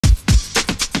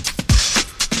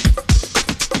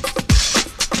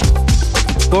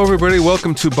Hello, everybody.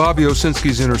 Welcome to Bobby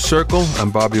Owsinski's Inner Circle.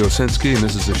 I'm Bobby Owsinski, and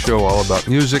this is a show all about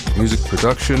music, music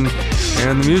production,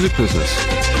 and the music business.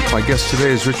 My guest today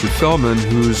is Richard Feldman,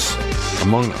 who's,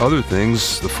 among other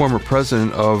things, the former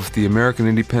president of the American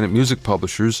Independent Music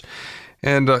Publishers,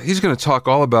 and he's going to talk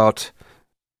all about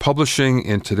publishing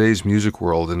in today's music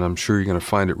world, and I'm sure you're going to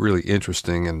find it really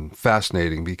interesting and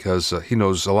fascinating because he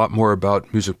knows a lot more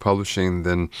about music publishing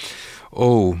than,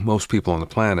 most people on the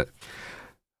planet.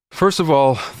 First of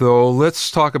all, though,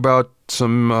 let's talk about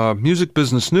some music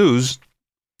business news.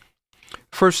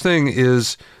 First thing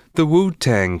is the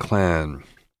Wu-Tang Clan.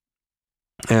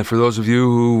 And for those of you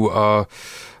who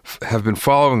have been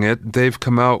following it, they've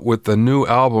come out with a new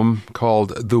album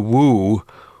called The Wu,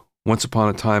 Once Upon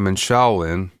a Time in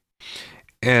Shaolin.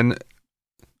 And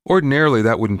ordinarily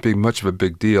that wouldn't be much of a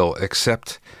big deal,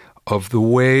 except of the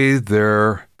way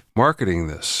they're marketing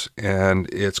this.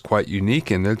 And it's quite unique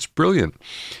and it's brilliant.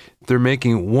 They're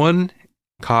making one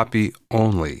copy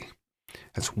only.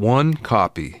 That's one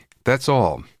copy. That's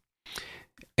all.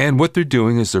 And what they're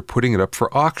doing is they're putting it up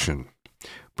for auction,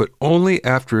 but only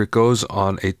after it goes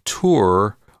on a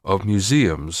tour of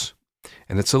museums.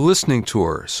 And it's a listening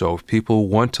tour. So if people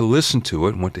want to listen to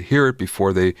it, want to hear it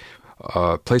before they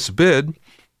place a bid,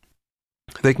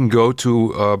 they can go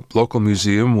to a local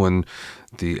museum when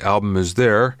the album is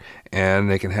there,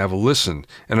 and they can have a listen.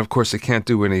 And of course, they can't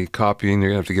do any copying. They're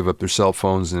going to have to give up their cell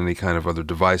phones and any kind of other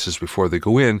devices before they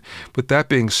go in. But that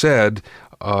being said,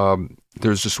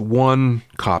 there's just one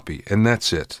copy, and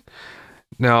that's it.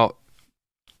 Now,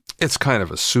 it's kind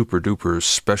of a super-duper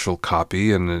special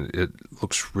copy, and it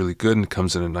looks really good, and it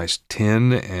comes in a nice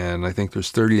tin, and I think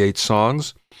there's 38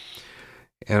 songs.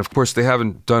 And of course, they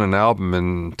haven't done an album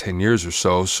in 10 years or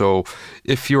so, so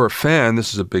if you're a fan,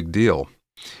 this is a big deal.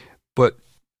 But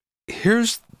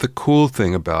here's the cool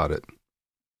thing about it.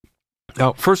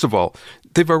 Now, first of all,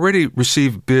 they've already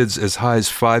received bids as high as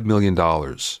 $5 million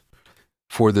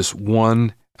for this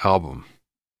one album.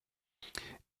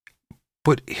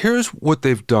 But here's what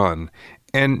they've done,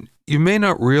 and you may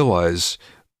not realize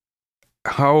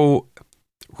how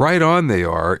right on they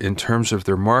are in terms of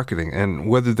their marketing, and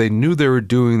whether they knew they were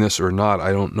doing this or not,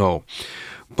 I don't know.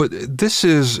 But this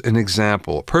is an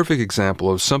example, a perfect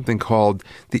example of something called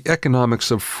the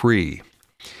economics of free.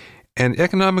 And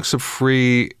economics of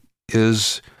free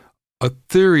is a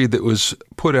theory that was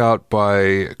put out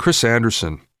by Chris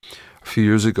Anderson a few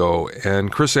years ago.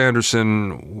 And Chris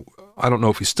Anderson, I don't know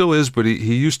if he still is, but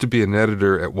he used to be an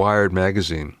editor at Wired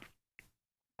magazine.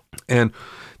 And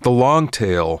the long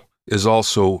tail is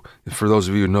also, for those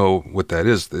of you who know what that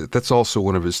is, that's also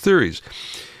one of his theories.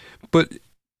 But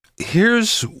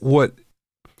here's what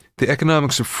the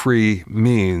economics of free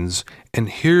means, and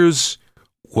here's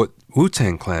what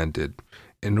Wu-Tang Clan did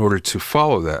in order to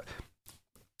follow that.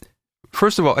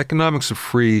 First of all, economics of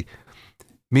free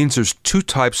means there's two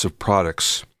types of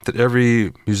products that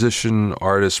every musician,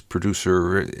 artist,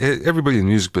 producer, everybody in the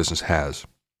music business has.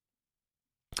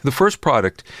 The first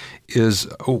product is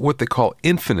what they call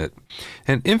infinite.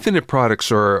 And infinite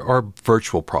products are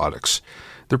virtual products.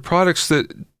 They're products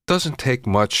that doesn't take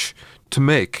much to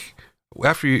make.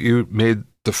 After you made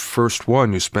the first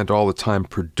one, you spent all the time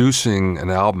producing an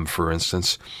album, for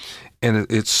instance, and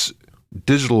it's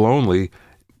digital only.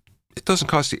 It doesn't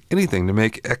cost you anything to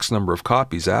make X number of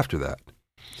copies after that.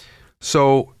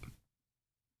 So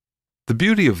the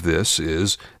beauty of this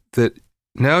is that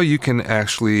now you can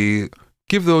actually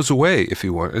give those away if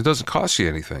you want. It doesn't cost you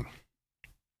anything.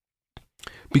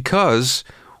 Because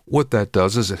what that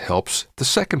does is it helps the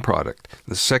second product.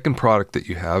 The second product that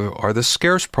you have are the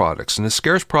scarce products. And the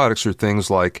scarce products are things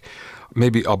like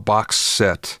maybe a box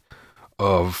set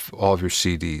of all of your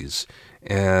CDs,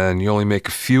 and you only make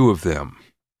a few of them.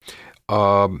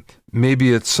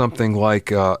 Maybe it's something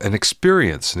like an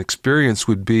experience. An experience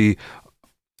would be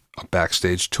a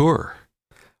backstage tour.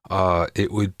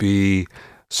 It would be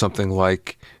something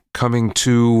like coming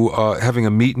to having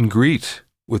a meet and greet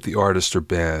with the artist or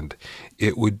band.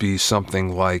 It would be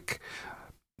something like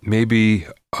maybe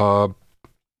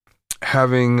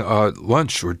having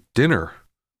lunch or dinner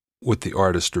with the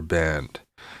artist or band.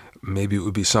 Maybe it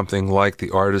would be something like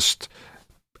the artist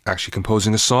actually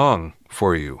composing a song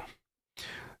for you.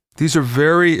 These are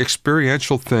very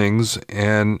experiential things,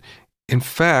 and in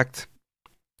fact,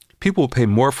 people will pay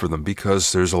more for them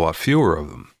because there's a lot fewer of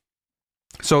them.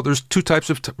 So there's two types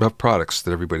of products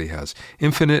that everybody has,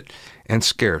 infinite and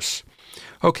scarce.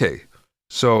 Okay,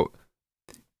 so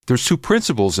there's two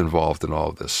principles involved in all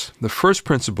of this. The first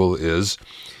principle is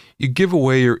you give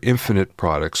away your infinite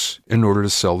products in order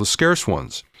to sell the scarce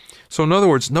ones. So in other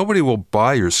words, nobody will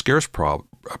buy your scarce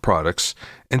products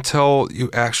until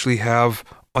you actually have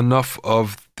enough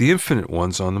of the infinite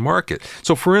ones on the market.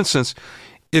 So for instance,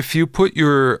 if you put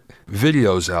your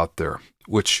videos out there,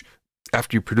 which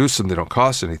after you produce them, they don't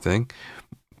cost anything,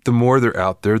 the more they're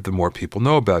out there, the more people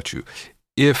know about you.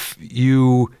 If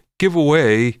you give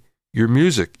away your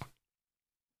music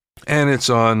and it's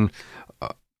on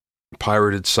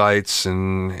pirated sites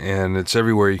and it's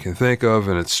everywhere you can think of,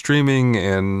 and it's streaming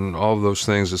and all of those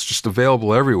things, it's just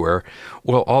available everywhere,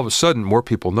 well, all of a sudden more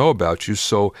people know about you,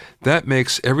 so that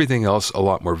makes everything else a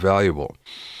lot more valuable.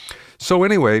 So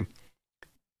anyway,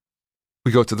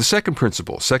 we go to the second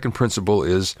principle. Second principle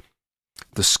is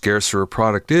the scarcer a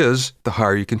product is, the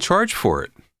higher you can charge for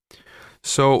it.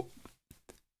 So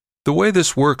the way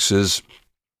this works is,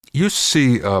 you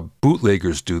see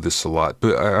bootleggers do this a lot,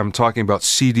 but I'm talking about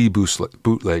CD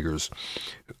bootleggers.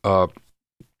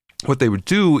 What they would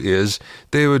do is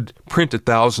they would print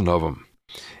 1,000 of them,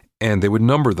 and they would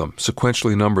number them,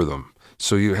 sequentially number them.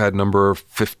 So you had number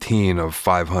 15 of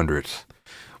 500,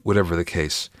 whatever the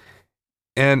case.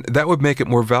 And that would make it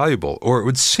more valuable, or it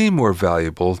would seem more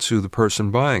valuable to the person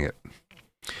buying it.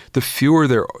 The fewer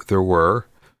there were,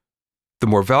 the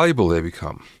more valuable they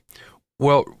become.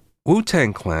 Well,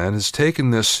 Wu-Tang Clan has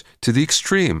taken this to the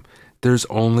extreme. There's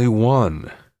only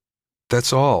one.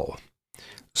 That's all.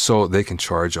 So they can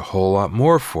charge a whole lot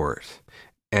more for it.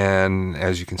 And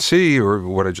as you can see, or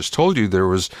what I just told you, there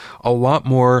was a lot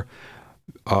more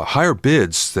higher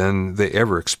bids than they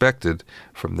ever expected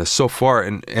from this so far.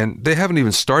 And they haven't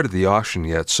even started the auction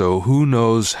yet, so who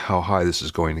knows how high this is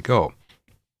going to go.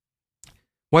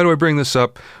 Why do I bring this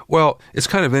up? Well, it's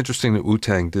kind of interesting that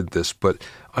Wu-Tang did this, but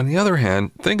on the other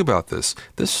hand, think about this.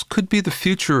 This could be the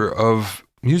future of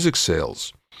music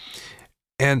sales.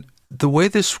 And the way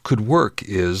this could work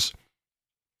is,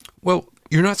 well,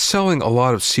 you're not selling a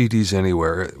lot of CDs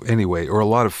anyway, or a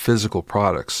lot of physical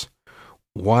products.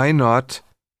 Why not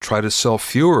try to sell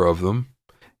fewer of them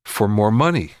for more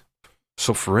money?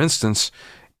 So for instance,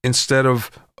 instead of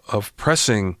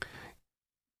pressing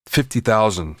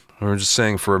 50,000, or just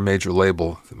saying for a major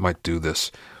label that might do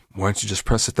this, why don't you just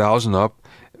press 1,000 up,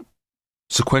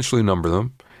 sequentially number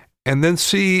them, and then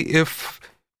see if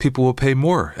people will pay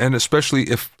more. And especially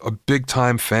if a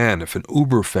big-time fan, if an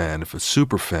uber fan, if a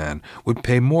super fan would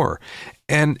pay more.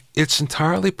 And it's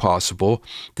entirely possible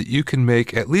that you can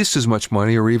make at least as much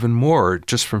money or even more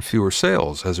just from fewer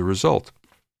sales as a result.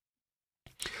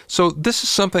 So this is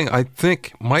something I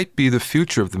think might be the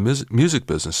future of the music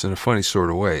business in a funny sort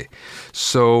of way.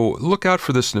 So look out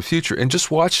for this in the future, and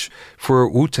just watch for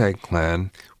Wu-Tang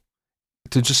Clan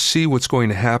to just see what's going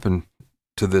to happen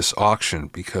to this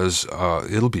auction, because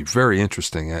it'll be very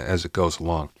interesting as it goes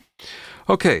along.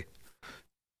 Okay,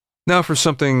 now for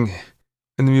something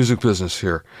in the music business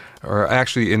here, or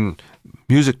actually in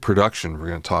music production we're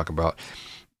going to talk about.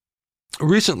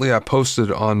 Recently I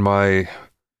posted on my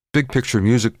Big Picture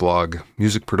Music blog,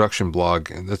 music production blog,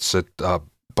 and that's at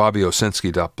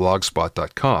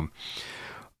bobbyowsinski.blogspot.com,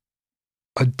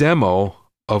 a demo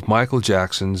of Michael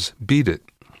Jackson's Beat It.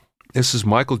 This is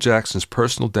Michael Jackson's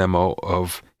personal demo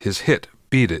of his hit,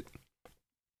 Beat It.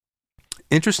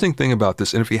 Interesting thing about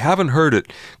this, and if you haven't heard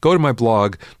it, go to my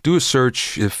blog, do a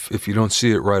search if you don't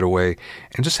see it right away,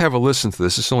 and just have a listen to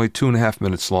this. It's only 2.5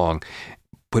 minutes long,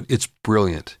 but it's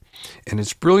brilliant. And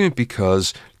it's brilliant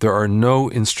because there are no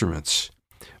instruments.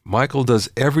 Michael does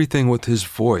everything with his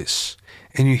voice,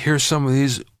 and you hear some of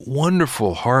these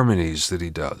wonderful harmonies that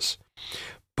he does.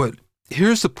 But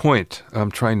here's the point I'm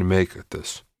trying to make with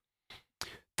this.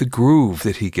 The groove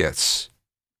that he gets,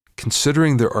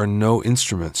 considering there are no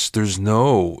instruments, there's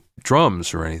no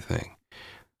drums or anything.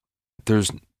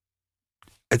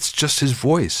 It's just his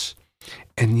voice.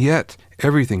 And yet,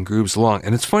 everything grooves along.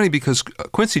 And it's funny because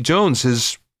Quincy Jones,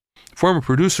 his former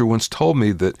producer, once told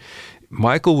me that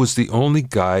Michael was the only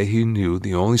guy he knew,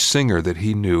 the only singer that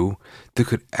he knew that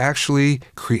could actually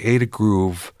create a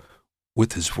groove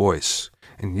with his voice.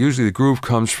 And usually the groove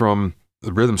comes from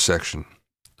the rhythm section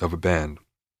of a band.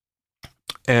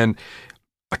 And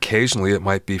occasionally it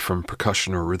might be from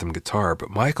percussion or rhythm guitar, but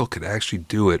Michael could actually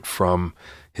do it from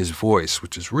his voice,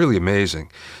 which is really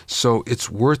amazing. So it's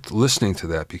worth listening to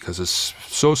that because it's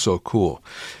so cool.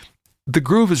 The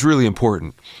groove is really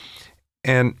important,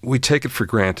 and we take it for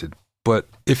granted. But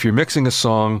if you're mixing a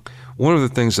song, one of the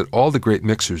things that all the great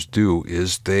mixers do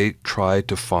is they try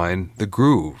to find the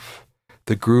groove.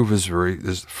 The groove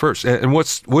is first. And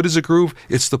what is a groove?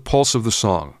 It's the pulse of the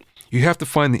song. You have to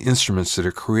find the instruments that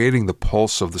are creating the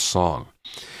pulse of the song.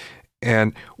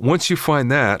 And once you find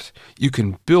that, you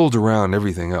can build around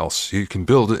everything else. You can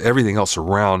build everything else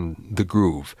around the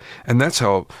groove. And that's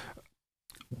how,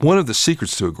 one of the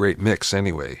secrets to a great mix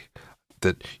anyway,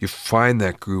 that you find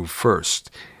that groove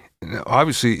first. Now,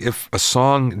 obviously, if a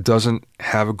song doesn't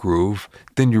have a groove,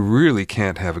 then you really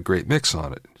can't have a great mix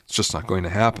on it. It's just not going to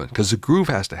happen, because the groove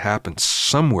has to happen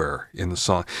somewhere in the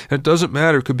song. And it doesn't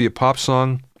matter. It could be a pop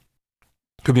song,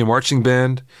 it could be a marching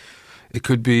band, it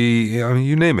could be, I mean,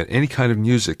 you name it, any kind of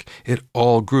music. It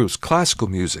all grooves. Classical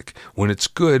music, when it's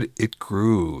good, it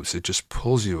grooves. It just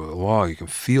pulls you along. You can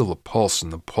feel the pulse,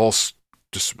 and the pulse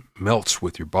just melts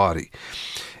with your body.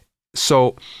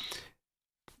 So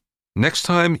next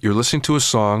time you're listening to a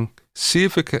song, see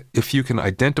if you can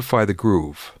identify the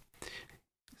groove.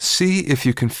 See if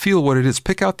you can feel what it is.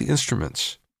 Pick out the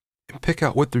instruments and pick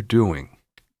out what they're doing.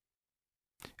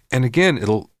 And again,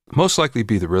 it'll most likely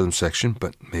be the rhythm section,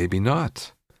 but maybe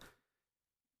not.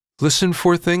 Listen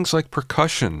for things like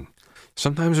percussion.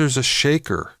 Sometimes there's a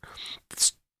shaker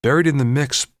that's buried in the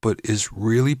mix, but is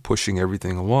really pushing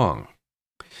everything along.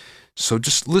 So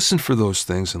just listen for those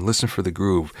things and listen for the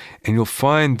groove, and you'll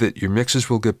find that your mixes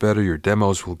will get better, your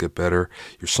demos will get better,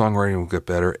 your songwriting will get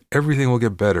better, everything will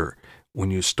get better when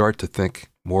you start to think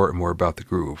more and more about the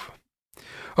groove.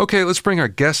 Okay, let's bring our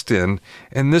guest in,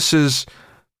 and this is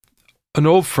an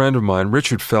old friend of mine,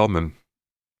 Richard Feldman.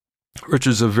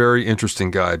 Richard's a very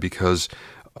interesting guy because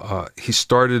he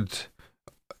started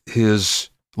his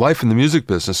life in the music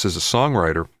business as a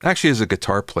songwriter, actually as a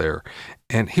guitar player,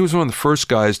 and he was one of the first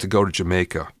guys to go to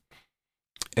Jamaica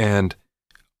and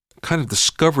kind of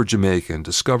discover Jamaica and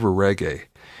discover reggae.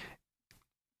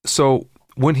 So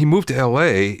when he moved to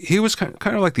L.A., he was kind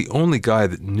of like the only guy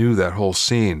that knew that whole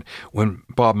scene. When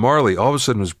Bob Marley all of a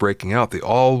sudden was breaking out, they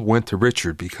all went to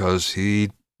Richard because he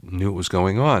knew what was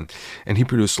going on. And he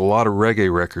produced a lot of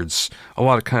reggae records, a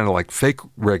lot of kind of like fake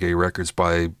reggae records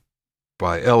by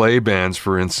L.A. bands,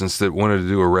 for instance, that wanted to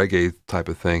do a reggae type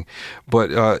of thing.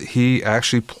 But he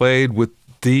actually played with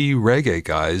the reggae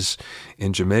guys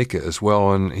in Jamaica as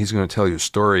well, and he's going to tell you a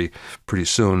story pretty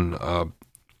soon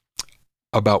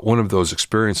about one of those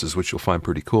experiences, which you'll find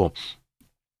pretty cool.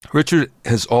 Richard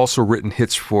has also written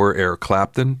hits for Eric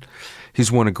Clapton.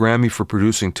 He's won a Grammy for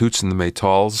producing Toots and the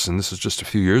Maytals, and this is just a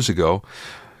few years ago.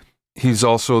 He's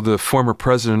also the former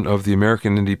president of the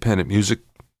American Independent Music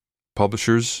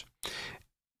Publishers,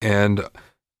 and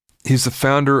he's the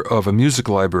founder of a music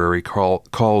library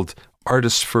called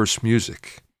Artists First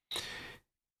Music.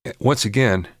 Once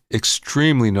again,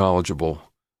 extremely knowledgeable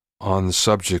on the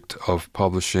subject of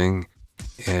publishing,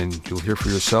 and you'll hear for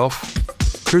yourself.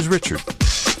 Here's Richard.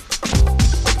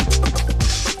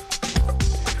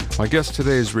 My guest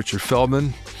today is Richard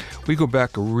Feldman. We go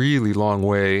back a really long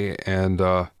way, and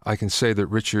I can say that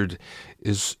Richard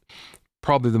is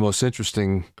probably the most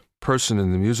interesting person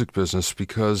in the music business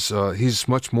because he's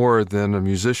much more than a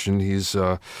musician. He's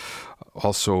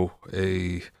also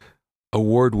a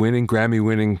award-winning,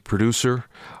 Grammy-winning producer,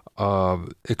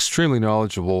 extremely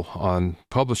knowledgeable on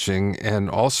publishing, and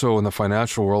also in the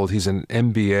financial world. He's an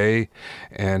MBA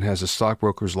and has a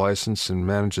stockbroker's license and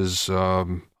manages a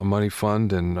money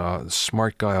fund, and a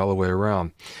smart guy all the way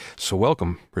around. So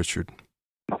welcome, Richard.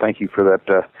 Thank you for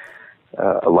that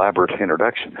elaborate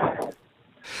introduction.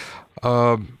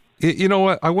 You know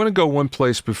what? I want to go one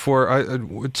place before.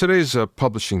 Today's a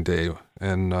publishing day,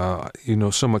 and you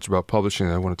know so much about publishing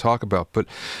that I want to talk about. But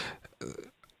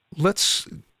let's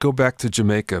go back to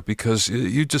Jamaica, because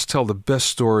you just tell the best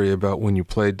story about when you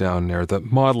played down there, the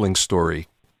modeling story.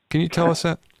 Can you tell us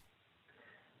that?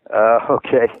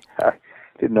 Okay. I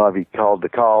didn't know I'd be called to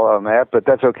call on that, but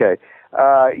that's okay.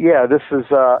 Yeah, this is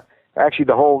actually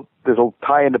there's a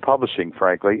tie into publishing,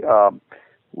 frankly.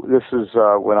 This is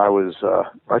when I was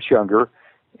much younger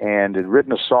and had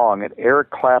written a song, and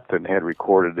Eric Clapton had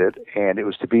recorded it, and it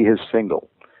was to be his single.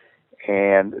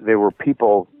 And there were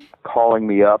people calling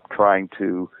me up trying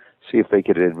to see if they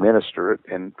could administer it,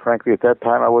 and frankly, at that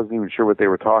time, I wasn't even sure what they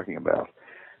were talking about.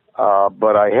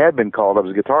 But I had been called, I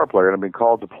was a guitar player, and I'd been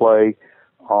called to play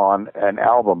on an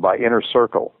album by Inner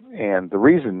Circle. And the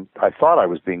reason I thought I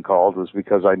was being called was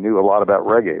because I knew a lot about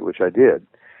reggae, which I did.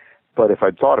 But if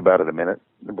I'd thought about it a minute,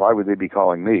 why would they be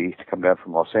calling me to come down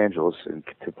from Los Angeles and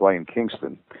to play in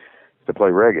Kingston to play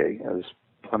reggae? There's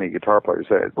plenty of guitar players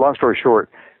there. Long story short,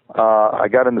 I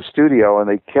got in the studio and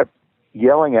they kept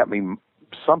yelling at me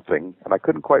something, and I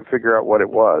couldn't quite figure out what it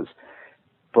was.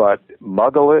 But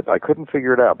muggle it, I couldn't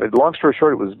figure it out. But long story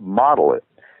short, it was model it.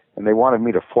 And they wanted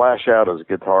me to flash out as a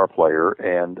guitar player.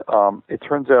 And it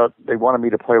turns out they wanted me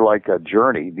to play like a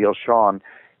Journey, Neil Sean,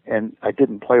 and I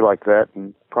didn't play like that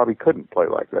and probably couldn't play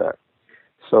like that.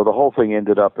 So the whole thing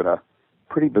ended up in a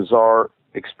pretty bizarre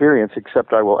experience,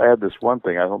 except I will add this one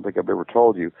thing I don't think I've ever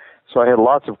told you. So I had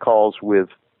lots of calls with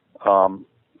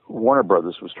Warner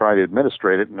Brothers was trying to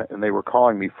administrate it, and they were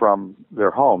calling me from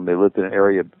their home. They lived in an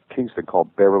area of Kingston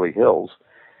called Beverly Hills.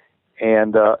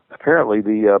 And apparently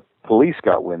the police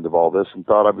got wind of all this and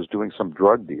thought I was doing some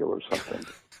drug deal or something.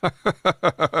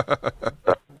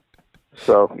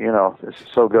 So,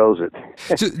 so goes it.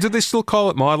 Do they still call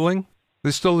it modeling?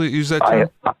 They still use that term?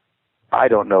 I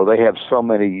don't know. They have so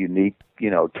many unique,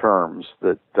 terms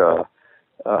that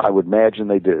I would imagine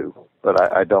they do. But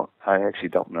I actually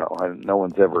don't know. No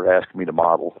one's ever asked me to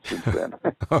model since then.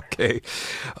 Okay.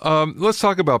 Let's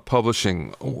talk about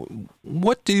publishing.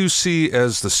 What do you see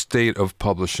as the state of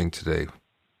publishing today?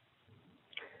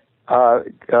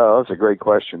 That's a great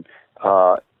question.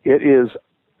 It is,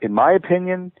 in my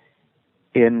opinion,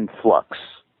 in flux.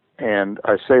 And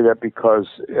I say that because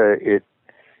it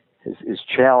is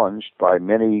challenged by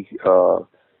many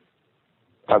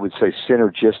I would say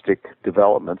synergistic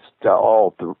developments.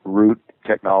 All the root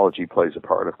technology plays a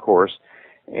part, of course,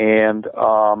 and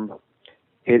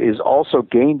it is also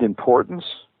gained importance.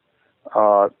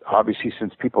 Obviously,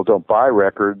 since people don't buy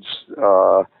records,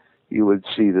 you would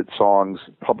see that songs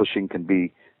publishing can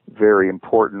be very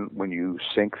important when you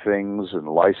sync things and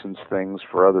license things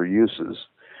for other uses.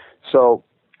 So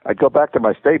I go back to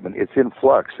my statement. It's in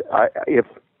flux. If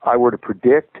I were to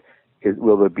predict,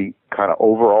 will there be kind of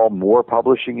overall more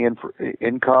publishing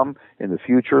income in the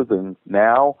future than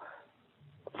now?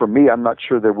 For me, I'm not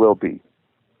sure there will be.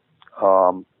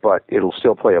 But it'll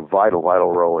still play a vital,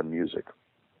 vital role in music.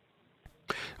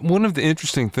 One of the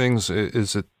interesting things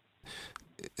is that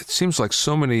it seems like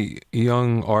so many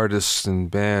young artists and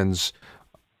bands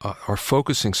are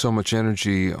focusing so much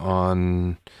energy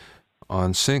on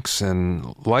syncs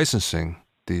and licensing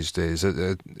these days.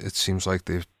 It seems like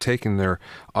they've taken their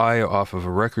eye off of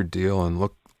a record deal and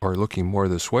are looking more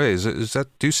this way. Is that?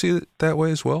 Do you see it that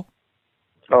way as well?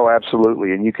 Oh,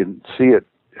 absolutely, and you can see it,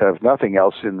 if nothing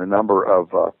else, in the number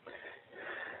of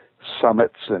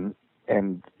summits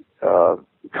and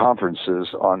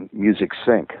conferences on music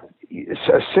sync.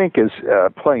 Sync is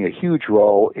playing a huge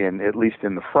role at least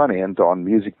in the front end on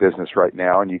music business right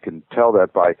now, and you can tell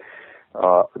that by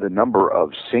the number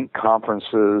of sync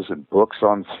conferences and books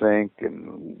on sync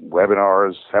and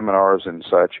webinars, seminars, and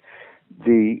such.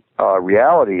 The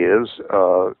reality is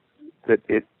that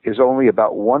it is only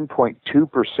about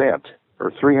 1.2%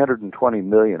 or 320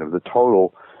 million of the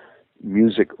total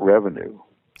music revenue.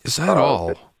 Is that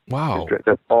all? Wow.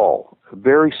 That's all. A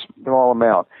very small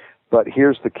amount. But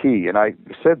here's the key, and I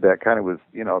said that kind of with,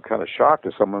 kind of shocked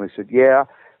to someone. They said, yeah,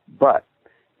 but,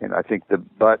 and I think the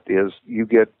but is you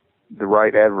get the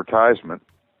right advertisement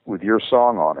with your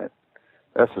song on it.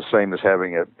 That's the same as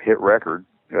having a hit record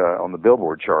on the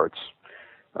Billboard charts.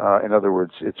 In other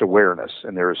words, it's awareness.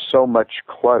 And there is so much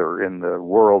clutter in the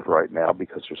world right now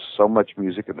because there's so much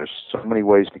music and there's so many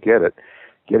ways to get it.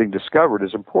 Getting discovered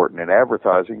is important, and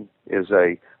advertising is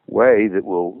a way that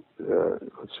will,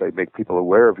 let's say, make people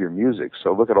aware of your music.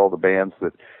 So look at all the bands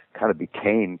that kind of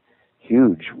became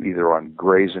huge, either on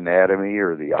Grey's Anatomy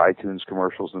or the iTunes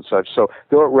commercials and such. So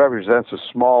though it represents a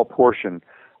small portion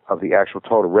of the actual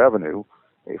total revenue,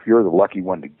 if you're the lucky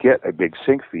one to get a big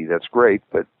sync fee, that's great,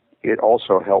 but it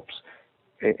also helps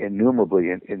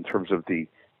innumerably in terms of the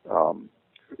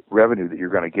revenue that you're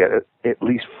going to get, at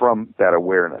least from that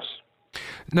awareness.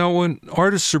 Now, when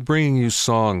artists are bringing you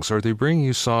songs, are they bringing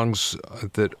you songs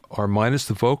that are minus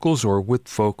the vocals or with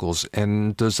vocals,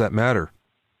 and does that matter?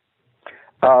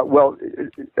 Well,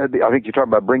 I think you're talking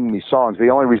about bringing me songs. The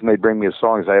only reason they bring me a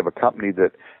song is I have a company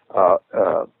that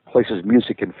places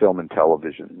music in film and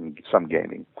television, and some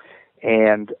gaming.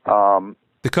 And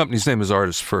the company's name is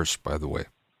Artist First, by the way.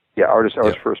 Yeah, Artist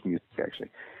First Music, actually.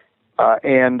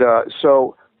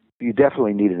 So you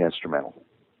definitely need an instrumental.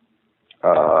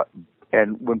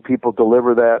 And when people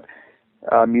deliver that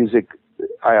music,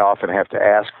 I often have to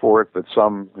ask for it, but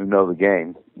some who know the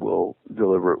game will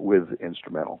deliver it with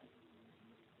instrumental.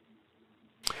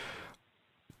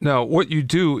 Now, what you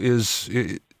do is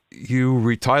you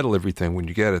retitle everything when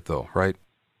you get it, though, right?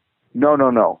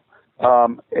 No.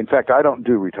 In fact, I don't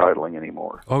do retitling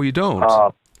anymore. Oh, you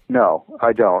don't? No,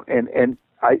 I don't. And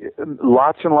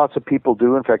lots and lots of people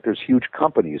do. In fact, there's huge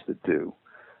companies that do.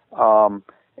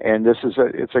 And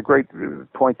it's a great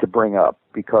point to bring up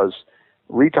because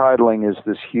retitling is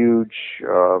this huge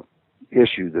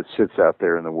issue that sits out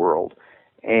there in the world.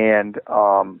 And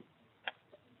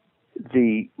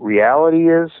the reality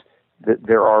is that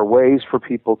there are ways for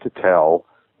people to tell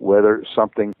whether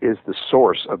something is the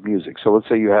source of music. So let's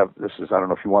say you have, I don't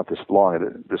know if you want this long a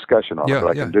discussion on it,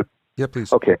 but I can do. Yeah,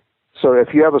 please. Okay. So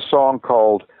if you have a song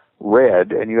called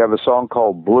Red and you have a song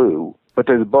called Blue, but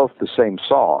they're both the same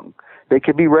song, they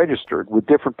can be registered with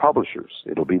different publishers.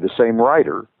 It'll be the same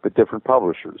writer, but different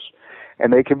publishers.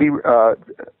 And they can be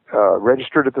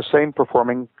registered at the same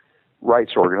performing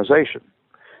rights organization.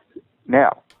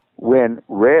 Now, when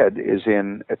Red is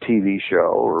in a TV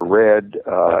show, or Red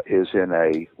is in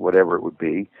a whatever it would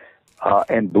be,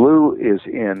 and Blue is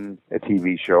in a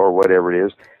TV show or whatever it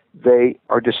is, they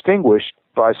are distinguished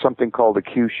by something called a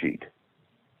cue sheet.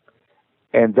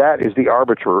 And that is the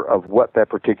arbiter of what that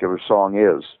particular song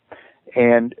is.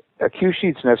 And a cue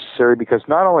sheet's necessary because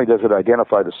not only does it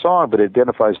identify the song, but it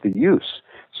identifies the use.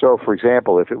 So, for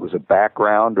example, if it was a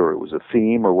background or it was a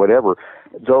theme or whatever,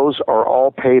 those are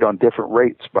all paid on different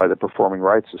rates by the performing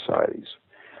rights societies.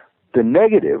 The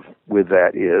negative with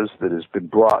that is, that has been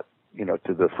brought,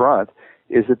 to the front,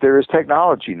 is that there is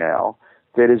technology now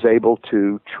that is able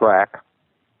to track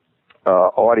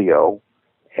audio,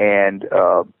 and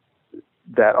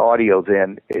that audio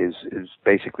then is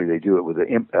basically, they do it with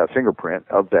a fingerprint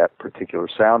of that particular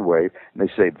sound wave, and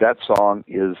they say that song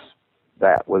is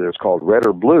that, whether it's called Red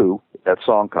or Blue, that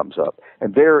song comes up.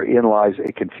 And therein lies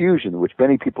a confusion, which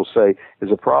many people say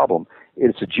is a problem.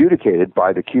 It's adjudicated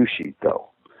by the cue sheet, though.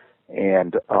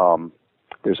 And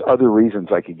there's other reasons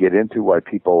I could get into why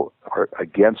people are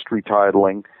against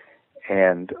retitling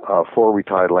and for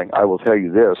retitling. I will tell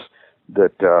you this,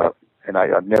 that, and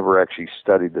I've never actually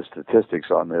studied the statistics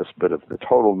on this, but of the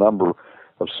total number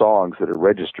of songs that are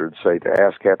registered, say, to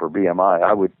ASCAP or BMI,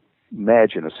 I would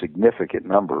imagine a significant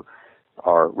number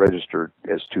are registered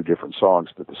as two different songs,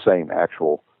 but the same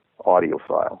actual audio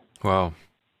file. Wow.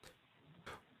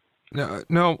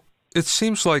 Now, it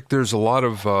seems like there's a lot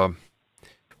of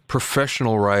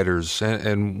professional writers,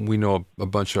 and we know a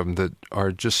bunch of them, that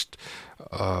are just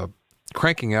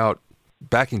cranking out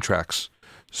backing tracks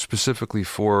specifically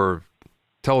for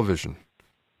television.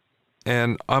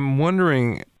 And I'm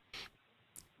wondering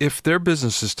if their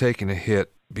business is taking a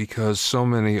hit because so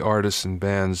many artists and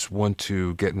bands want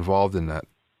to get involved in that.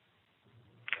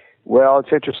 Well,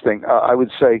 it's interesting. I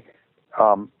would say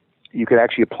you can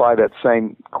actually apply that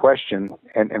same question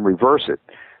and reverse it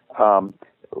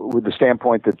with the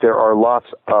standpoint that there are lots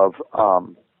of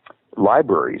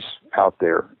libraries out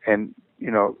there. And,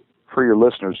 for your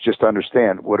listeners, just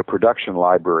understand what a production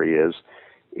library is.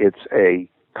 It's a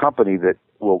company that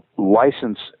will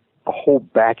license a whole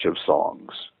batch of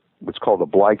songs, what's called a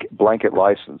blanket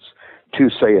license, to,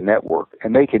 say, a network.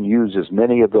 And they can use as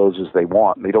many of those as they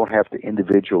want. They don't have to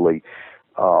individually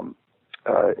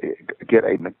get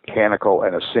a mechanical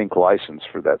and a sync license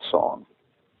for that song,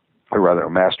 or rather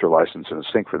a master license and a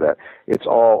sync for that. It's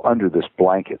all under this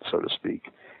blanket, so to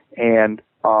speak. And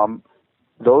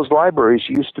those libraries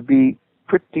used to be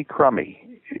pretty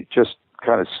crummy, just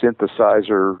kind of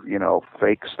synthesizer,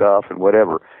 fake stuff and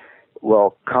whatever.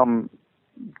 Well, come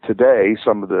today,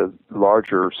 some of the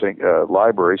larger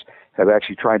libraries have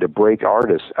actually tried to break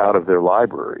artists out of their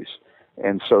libraries.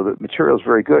 And so the material is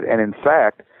very good. And in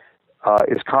fact,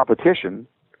 is competition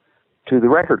to the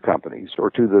record companies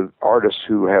or to the artists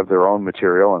who have their own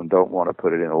material and don't want to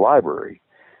put it in a library.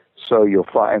 So you'll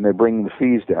find, and they're bringing the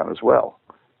fees down as well,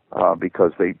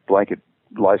 because they blanket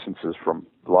licenses from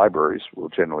libraries will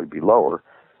generally be lower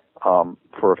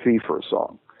for a fee for a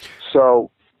song.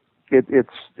 So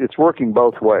it's working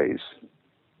both ways.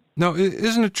 Now,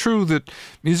 isn't it true that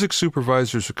music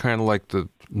supervisors are kind of like the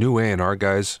new A&R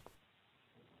guys?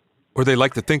 Or they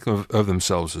like to think of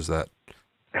themselves as that?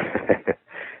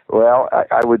 Well,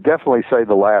 I would definitely say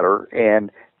the latter,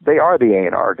 and they are the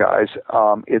A&R guys.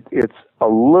 It's a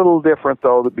little different,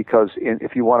 though, because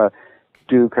if you want to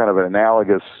do kind of an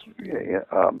analogous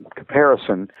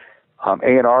comparison,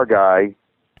 A&R guy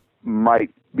might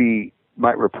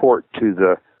report to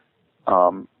the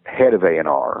head of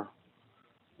A&R,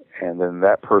 and then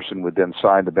that person would then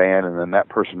sign the band, and then that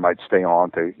person might stay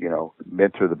on to,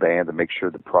 mentor the band and make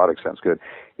sure the product sounds good.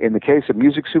 In the case of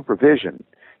music supervision,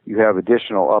 you have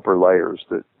additional upper layers.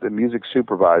 The music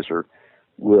supervisor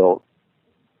will,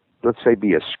 let's say,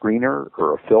 be a screener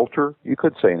or a filter. You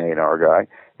could say an A&R guy,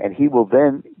 and he will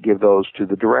then give those to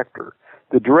the director.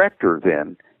 The director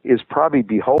then is probably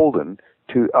beholden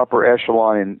to upper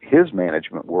echelon in his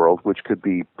management world, which could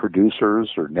be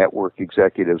producers or network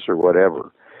executives or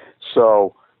whatever.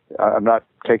 So I'm not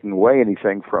taking away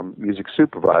anything from music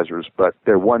supervisors, but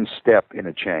they're one step in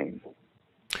a chain.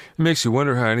 It makes you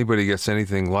wonder how anybody gets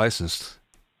anything licensed,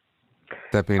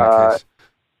 that being the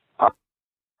case.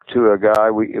 To a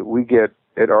guy, we get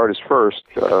at Artist First,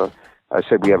 I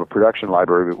said we have a production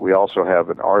library, but we also have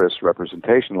an artist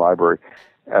representation library,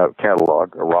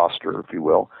 catalog, a roster, if you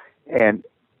will. And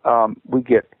we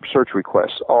get search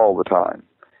requests all the time.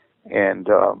 And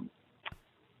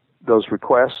those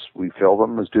requests, we fill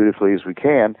them as dutifully as we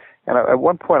can. And at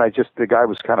one point, the guy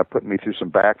was kind of putting me through some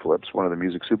backflips, one of the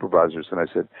music supervisors, and I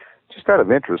said, just out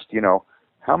of interest,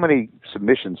 how many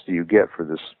submissions do you get for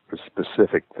this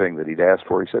specific thing that he'd asked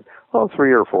for? He said,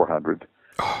 300 or 400.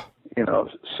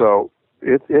 So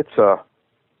it's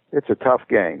a tough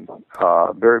game,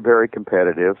 very, very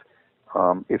competitive.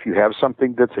 If you have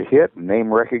something that's a hit,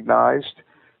 name recognized,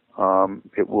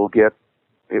 it will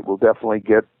definitely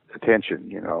get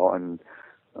attention, and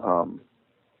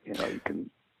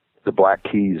the Black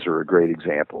Keys are a great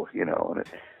example, and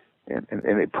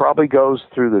it probably goes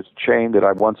through the chain that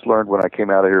I once learned when I came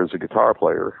out of here as a guitar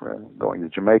player, going to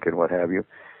Jamaica and what have you.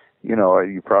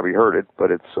 You probably heard it,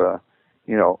 but it's,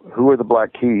 who are the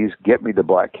Black Keys? Get me the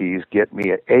Black Keys. Get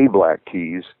me a Black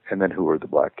Keys, and then who are the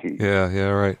Black Keys?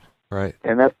 Yeah, right.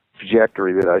 And that's the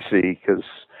trajectory that I see, because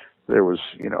there was,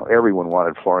 everyone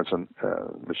wanted Florence and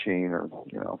Machine, or.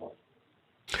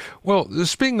 Well,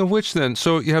 speaking of which, then,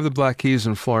 so you have the Black Keys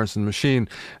and Florence and Machine,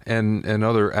 and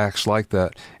other acts like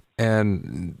that,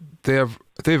 and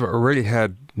they've already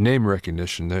had name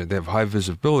recognition. They have high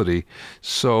visibility.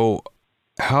 So,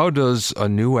 how does a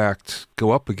new act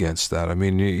go up against that? I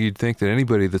mean, you'd think that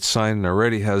anybody that's signed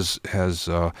already has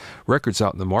records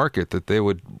out in the market, that they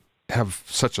would have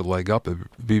such a leg up. It'd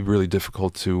be really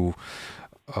difficult to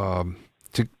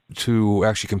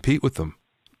actually compete with them.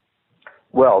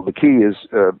 Well, the key is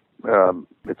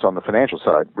it's on the financial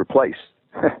side. Replace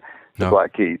the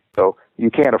Black Keys. So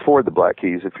you can't afford the Black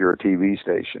Keys if you're a TV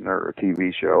station or a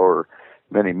TV show or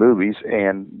many movies,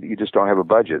 and you just don't have a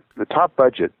budget. The top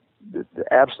budget, the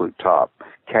absolute top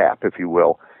cap, if you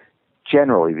will,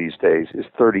 generally these days is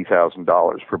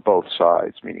 $30,000 for both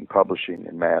sides, meaning publishing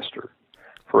and master,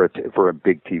 for a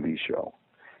big TV show,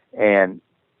 and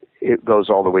it goes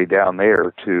all the way down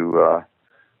there to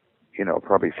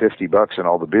probably $50 and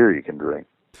all the beer you can drink.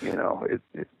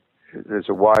 There's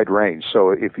a wide range.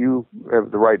 So if you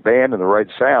have the right band and the right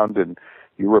sound, and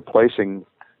you're replacing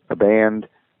a band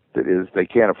that they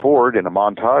can't afford in a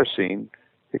montage scene,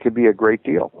 it could be a great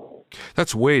deal.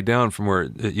 That's way down from where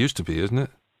it used to be, isn't it?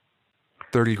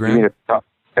 30 grand? You mean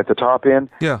at the top end?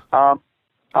 Yeah.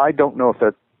 I don't know if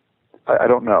that. I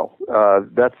don't know.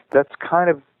 That's kind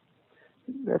of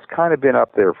been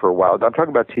up there for a while. I'm talking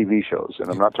about TV shows, and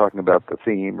I'm not talking about the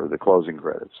theme or the closing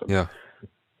credits. I'm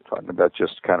talking about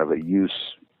just kind of a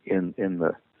use in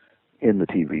the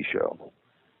TV show.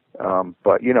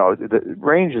 But the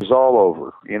range is all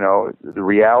over. The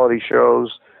reality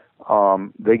shows,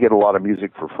 they get a lot of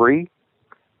music for free,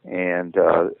 and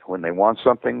when they want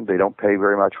something, they don't pay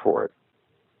very much for it.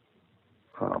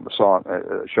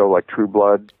 A show like True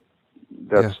Blood,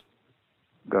 that's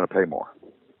going to pay more.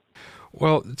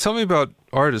 Well, tell me about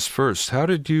Artists First. How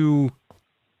did you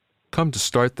come to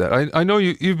start that? I know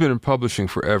you've been in publishing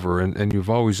forever, and you've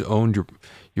always owned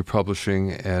your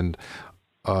publishing, and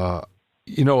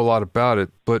you know a lot about it,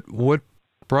 but what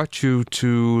brought you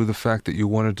to the fact that you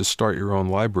wanted to start your own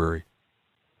library?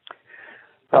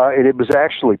 It was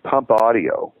actually Pump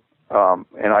Audio,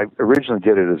 and I originally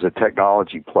did it as a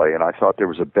technology play, and I thought there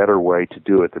was a better way to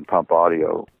do it than Pump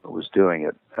Audio was doing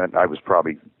it, and I was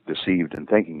probably deceived in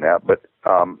thinking that, but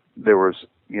there was,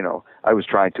 I was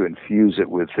trying to infuse it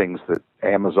with things that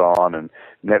Amazon and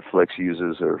Netflix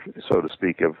uses, or so to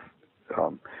speak, of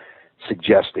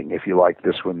suggesting, if you like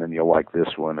this one, then you'll like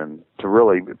this one, and to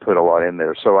really put a lot in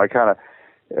there. So I kind of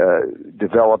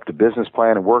developed a business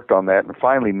plan and worked on that, and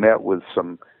finally met with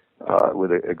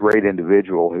with a great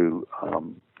individual who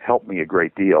helped me a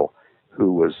great deal,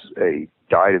 who was a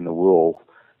dyed-in-the-wool.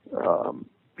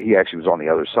 He actually was on the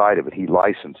other side of it. He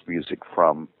licensed music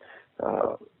from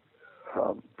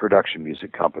production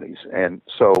music companies. And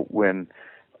so when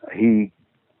he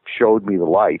showed me the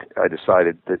light, I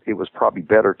decided that it was probably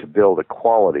better to build a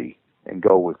quality and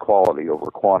go with quality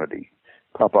over quantity.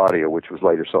 Pump Audio, which was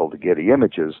later sold to Getty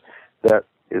Images, that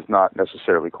is not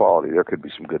necessarily quality. There could be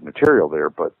some good material there,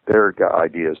 but their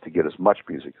idea is to get as much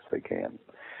music as they can.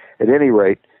 At any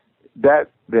rate, that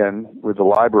then, with the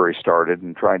library started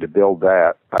and trying to build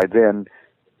that, I then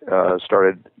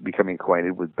started becoming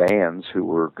acquainted with bands who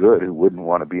were good, who wouldn't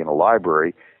want to be in a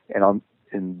library. And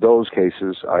in those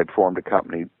cases, I'd formed a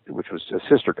company, which was a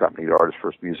sister company to Artists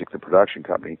First Music, the production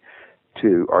company,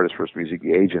 to Artists First Music,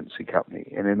 the agency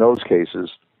company. And in those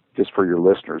cases, just for your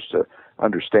listeners to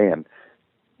understand,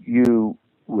 you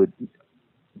would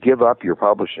give up your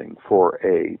publishing for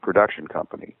a production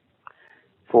company.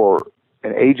 For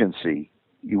an agency,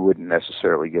 you wouldn't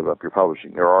necessarily give up your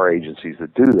publishing. There are agencies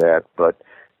that do that, but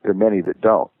there are many that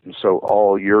don't. And so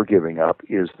all you're giving up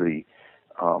is the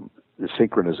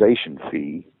synchronization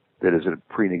fee that is a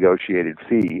pre-negotiated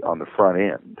fee on the front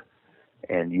end.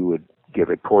 and you would give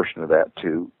a portion of that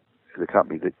to the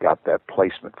company that got that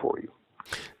placement for you.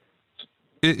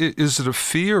 Is it a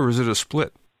fee or is it a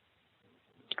split?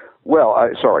 Well,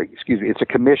 it's a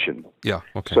commission. Yeah,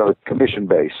 okay. So it's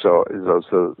commission-based, so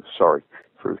sorry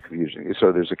for the confusion.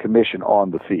 So there's a commission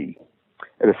on the fee.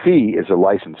 And a fee is a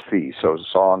license fee. So a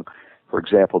song, for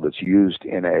example, that's used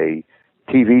in a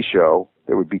TV show,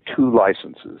 there would be two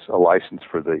licenses, a license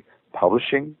for the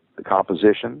publishing, the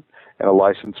composition, and a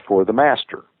license for the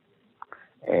master.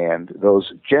 And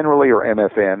those generally are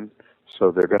MFN,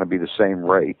 so they're going to be the same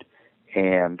rate.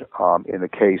 And in the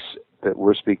case that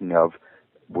we're speaking of,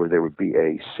 where there would be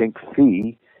a sync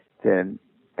fee, then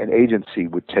an agency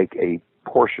would take a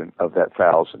portion of that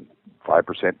 1,000, 5%,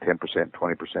 10%,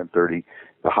 20%, 30%.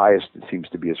 The highest it seems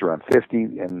to be is around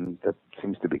 50, and that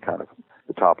seems to be kind of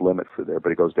the top limit for there,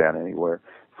 but it goes down anywhere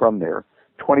from there.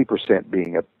 20%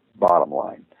 being a bottom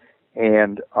line.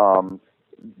 And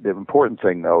the important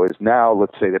thing, though, is now,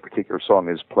 let's say that particular song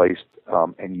is placed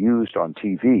and used on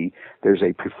TV, there's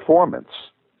a performance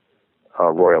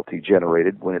royalty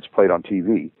generated when it's played on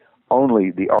TV.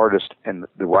 Only the artist and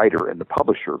the writer and the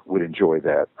publisher would enjoy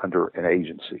that under an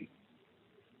agency.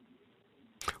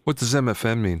 What does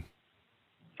MFN mean?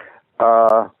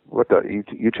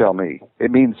 You tell me. It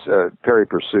means pari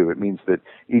passu. It means that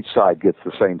each side gets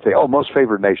the same thing. Oh, most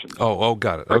favored nation. Oh,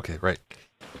 got it. Okay, right.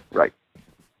 Right.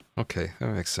 Okay, that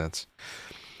makes sense.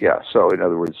 Yeah, so in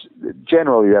other words,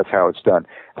 generally that's how it's done.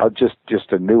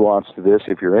 Just a nuance to this,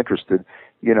 if you're interested,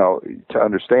 to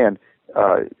understand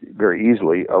very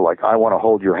easily, like I Want to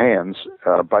Hold Your Hands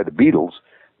by the Beatles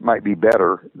might be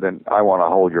better than I Want to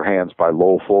Hold Your Hands by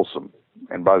Lowell Fulsom.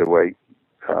 And by the way,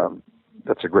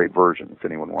 that's a great version if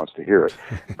anyone wants to hear it.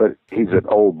 But he's an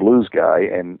old blues guy,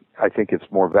 and I think it's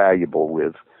more valuable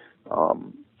with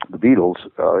the Beatles,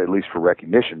 at least for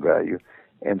recognition value.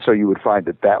 And so you would find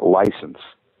that license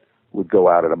would go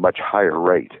out at a much higher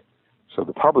rate. So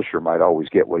the publisher might always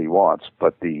get what he wants,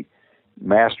 but the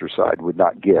master side would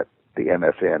not get the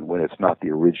MFN when it's not the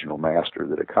original master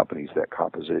that accompanies that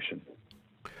composition.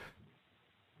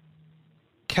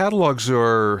 Catalogs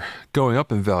are going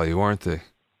up in value, aren't they?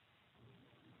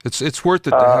 It's worth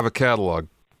it to have a catalog.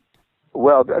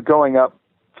 Well, going up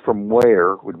from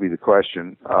where would be the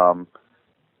question.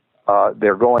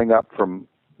 They're going up from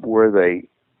where they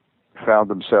found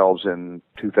themselves in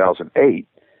 2008,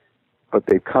 but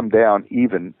they've come down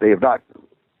even. They have not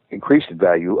increased in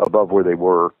value above where they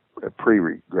were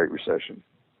pre-Great Recession.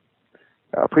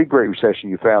 Pre-Great Recession,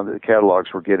 you found that the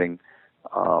catalogs were getting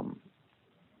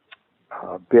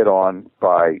bid on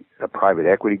by private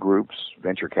equity groups,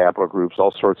 venture capital groups,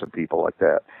 all sorts of people like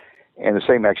that. And the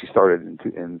same actually started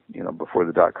in before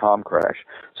the dot-com crash.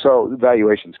 So the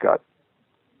valuations got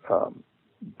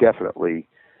definitely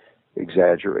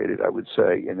exaggerated, I would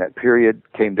say, in that period.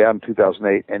 Came down in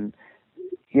 2008, and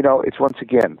it's once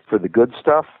again for the good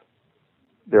stuff,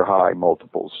 they're high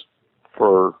multiples.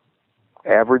 For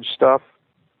average stuff,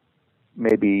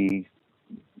 maybe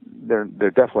they're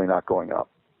definitely not going up.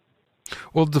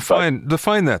 Well, define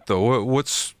that though.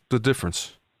 What's the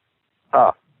difference?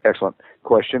 Excellent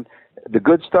question. The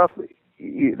good stuff,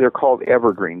 they're called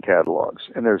evergreen catalogs,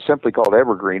 and they're simply called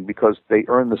evergreen because they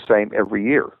earn the same every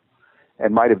year,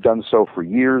 and might have done so for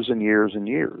years and years and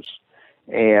years.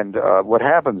 And what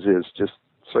happens is, just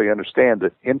so you understand,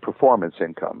 that in performance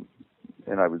income,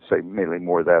 and I would say mainly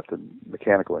more of that than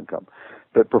mechanical income,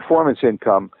 but performance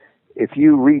income, if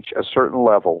you reach a certain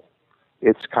level,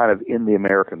 it's kind of in the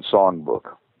American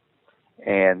songbook.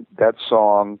 And that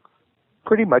song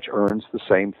pretty much earns the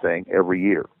same thing every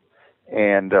year.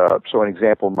 And so an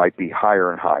example might be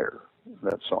Higher and Higher,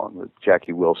 that song that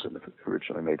Jackie Wilson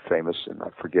originally made famous, and I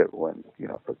forget when,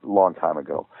 a long time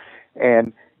ago.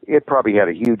 And it probably had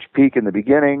a huge peak in the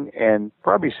beginning, and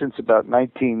probably since about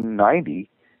 1990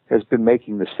 has been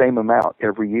making the same amount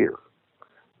every year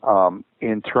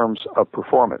in terms of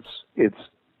performance. Its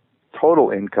total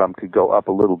income could go up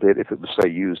a little bit if it was, say,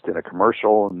 used in a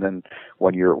commercial, and then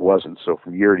one year it wasn't. So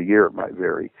from year to year it might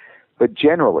vary. But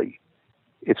generally,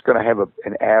 it's going to have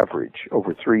an average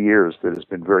over 3 years that has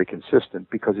been very consistent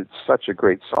because it's such a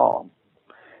great song.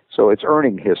 So it's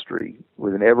earning history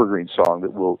with an evergreen song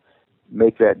that will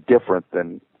make that different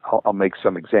than, I'll make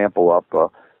some example up,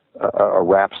 a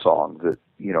rap song that,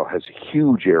 has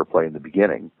huge airplay in the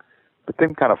beginning, but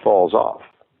then kind of falls off.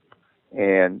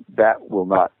 And that will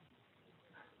not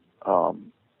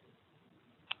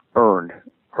earn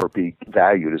or be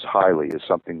valued as highly as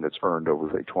something that's earned over,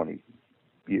 say, 20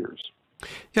 years.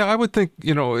 Yeah, I would think,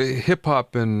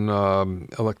 hip-hop and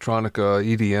electronica,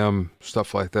 EDM,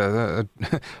 stuff like that,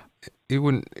 you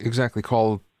wouldn't exactly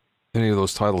call any of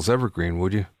those titles evergreen,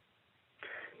 would you?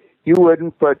 You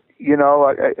wouldn't, but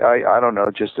I don't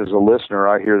know. Just as a listener,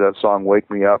 I hear that song "Wake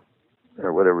Me Up"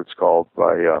 or whatever it's called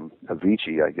by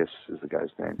Avicii, I guess is the guy's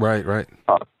name. Right.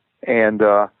 And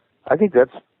I think that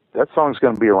song's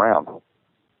going to be around.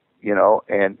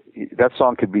 And that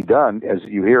song could be done as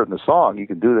you hear it in the song. You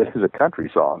can do that as a country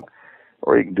song,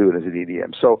 or you can do it as an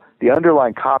EDM. So the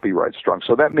underlying copyright's strong.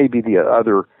 So that may be the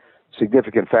other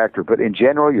significant factor. But in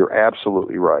general, you're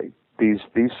absolutely right. These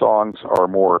songs are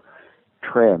more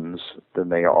trends than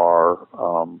they are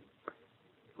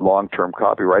long-term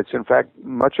copyrights. In fact,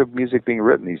 much of music being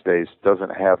written these days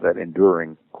doesn't have that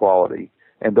enduring quality,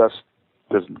 and thus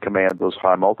doesn't command those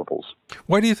high multiples.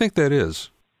 Why do you think that is?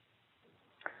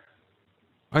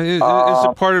 Is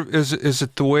it part of is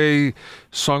it the way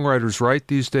songwriters write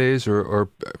these days, or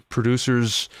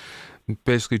producers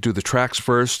basically do the tracks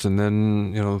first, and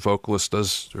then the vocalist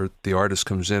does, or the artist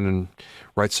comes in and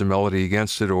writes a melody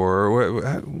against it, or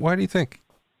why do you think?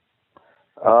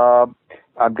 I'm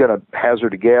going to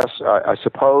hazard a guess. I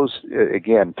suppose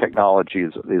again, technology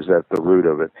is at the root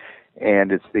of it,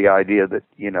 and it's the idea that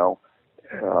in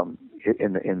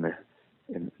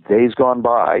days gone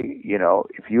by,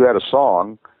 if you had a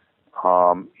song,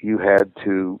 you had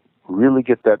to really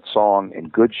get that song in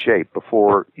good shape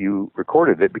before you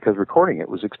recorded it, because recording it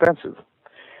was expensive.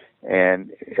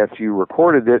 And if you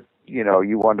recorded it,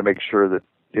 you wanted to make sure that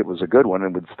it was a good one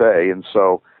and would stay. And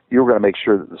so you were going to make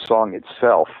sure that the song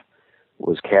itself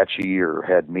was catchy or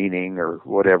had meaning or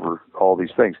whatever, all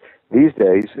these things. These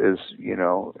days, as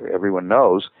everyone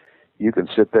knows, you can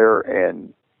sit there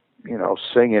and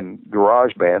sing in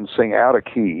GarageBand, sing out of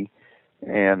key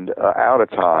and out of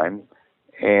time,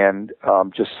 and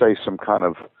just say some kind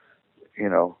of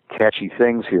catchy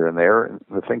things here and there, and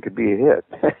the thing could be a hit.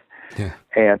 Yeah.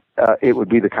 And it would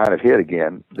be the kind of hit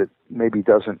again that maybe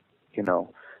doesn't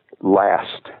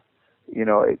last.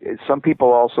 Some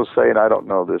people also say, and I don't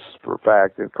know this for a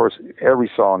fact, of course every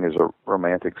song is a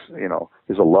romantic,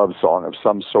 is a love song of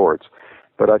some sorts,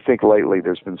 but I think lately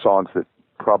there's been songs that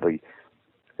probably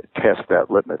test that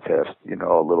litmus test,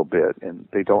 a little bit, and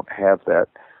they don't have that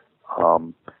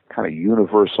kind of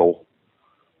universal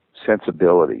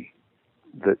sensibility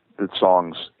that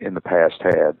songs in the past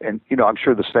had. And I'm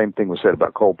sure the same thing was said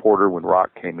about Cole Porter when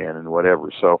rock came in and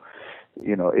whatever. So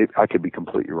I could be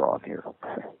completely wrong here.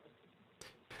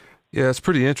 Yeah, it's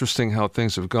pretty interesting how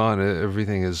things have gone.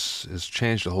 Everything has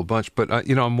changed a whole bunch. But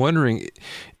I'm wondering,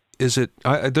 is it?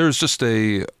 There's just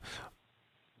a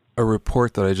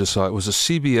report that I just saw. It was a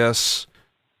CBS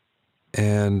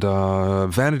and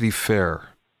Vanity Fair.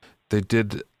 They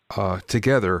did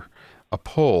together a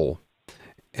poll,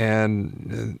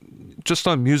 and just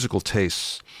on musical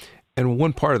tastes. And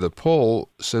one part of the poll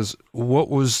says, what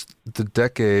was the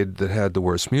decade that had the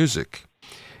worst music?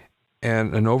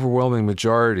 And an overwhelming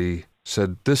majority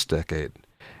said this decade.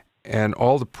 And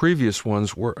all the previous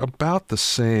ones were about the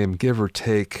same, give or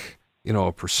take,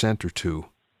 1% or 2%.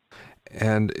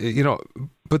 And,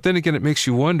 but then again, it makes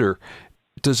you wonder,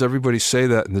 does everybody say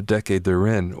that in the decade they're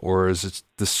in, or is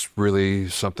this really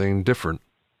something different?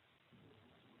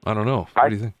 I don't know. What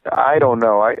do you think? I don't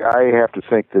know. I have to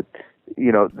think that,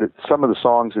 that some of the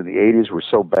songs in the 80s were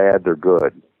so bad they're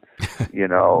good,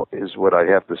 is what I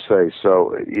have to say.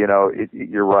 So,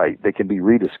 you're right. They can be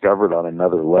rediscovered on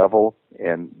another level,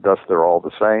 and thus they're all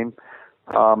the same.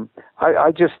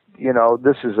 I just,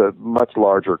 this is a much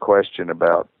larger question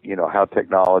about, how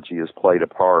technology has played a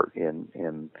part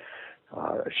in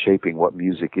shaping what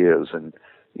music is. And,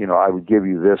 I would give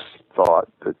you this thought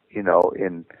that,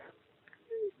 in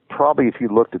probably if you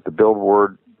looked at the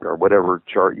Billboard or whatever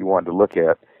chart you wanted to look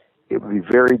at, it would be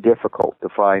very difficult to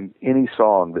find any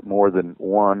song that more than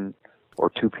one or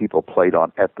two people played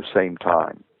on at the same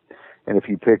time. And if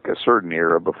you pick a certain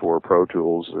era before Pro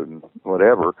Tools and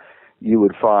whatever, you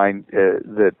would find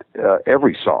that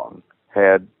every song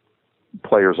had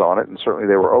players on it, and certainly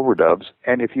there were overdubs.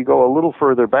 And if you go a little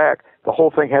further back, the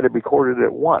whole thing had to be recorded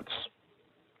at once,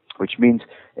 which means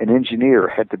an engineer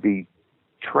had to be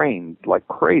trained like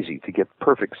crazy to get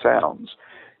perfect sounds,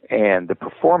 and the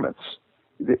performance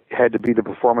had to be the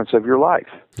performance of your life.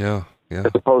 Yeah.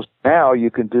 As opposed to now, you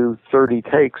can do 30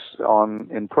 takes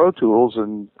in Pro Tools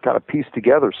and kind of piece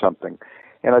together something.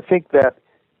 And I think that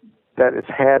it's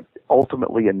had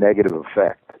ultimately a negative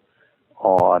effect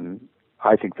on,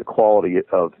 I think, the quality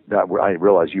of that. I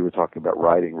realize you were talking about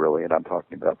writing, really, and I'm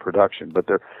talking about production, but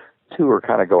the two are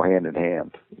kind of go hand in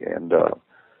hand. And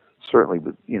certainly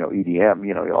with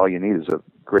EDM, all you need is a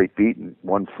great beat and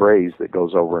one phrase that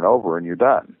goes over and over, and you're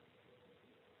done.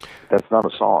 That's not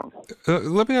a song.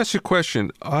 Let me ask you a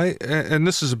question. And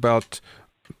this is about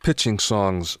pitching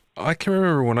songs. I can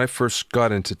remember when I first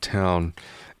got into town,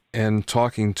 and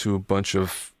talking to a bunch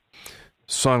of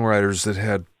songwriters that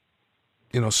had,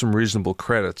 some reasonable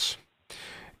credits.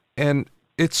 And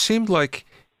it seemed like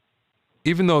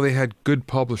even though they had good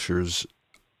publishers,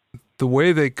 the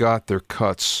way they got their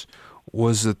cuts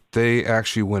was that they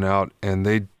actually went out and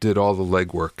they did all the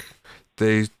legwork.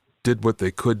 They did what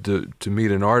they could to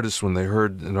meet an artist when they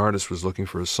heard an artist was looking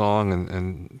for a song,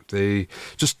 and they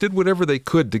just did whatever they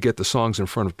could to get the songs in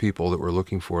front of people that were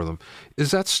looking for them.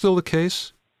 Is that still the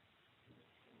case?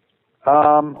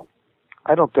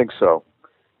 I don't think so.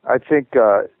 I think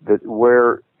that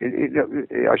where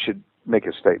I should make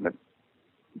a statement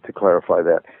to clarify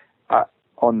that.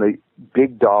 On the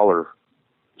big dollar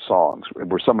songs,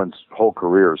 where someone's whole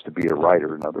career is to be a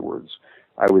writer, in other words,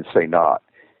 I would say not.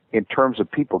 In terms of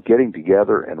people getting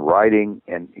together and writing,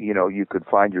 and, you could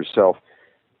find yourself,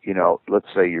 let's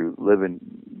say you live in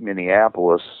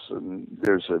Minneapolis and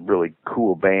there's a really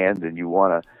cool band and you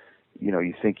want to,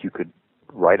 you think you could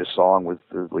write a song with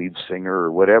the lead singer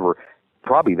or whatever,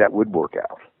 probably that would work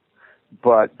out.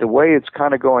 But the way it's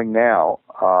kind of going now,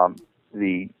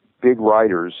 the big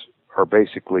writers are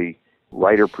basically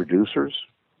writer-producers,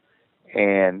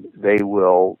 and they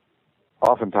will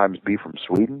oftentimes be from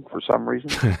Sweden for some reason.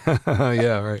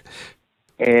 Yeah, right.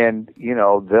 And,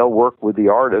 they'll work with the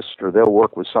artist, or they'll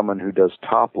work with someone who does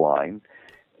top line,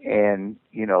 and,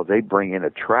 they bring in a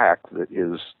track that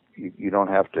is, you don't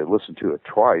have to listen to it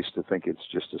twice to think it's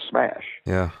just a smash.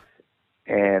 Yeah.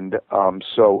 And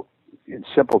so in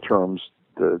simple terms,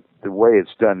 the way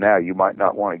it's done now, you might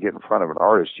not want to get in front of an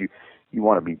artist. You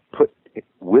want to be put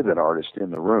with an artist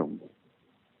in the room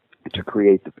to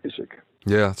create the music.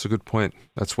 Yeah, that's a good point.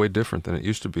 That's way different than it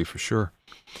used to be, for sure.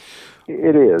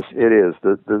 It is.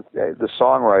 The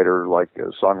songwriter,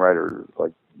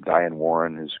 like Diane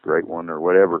Warren, who's a great one, or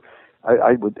whatever.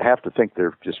 I would have to think there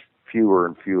are just fewer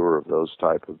and fewer of those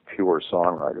type of pure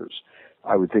songwriters.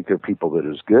 I would think there are people that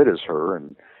are as good as her,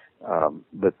 and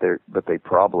but they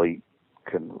probably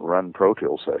can run Pro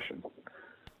Tools session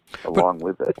along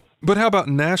with it. But how about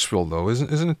Nashville, though?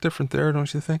 Isn't it different there,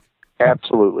 don't you think?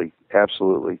 Absolutely.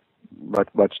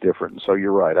 Much different. So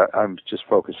you're right. I'm just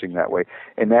focusing that way.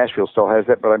 And Nashville still has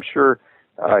that, but I'm sure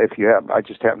if you have, I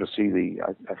just happened to see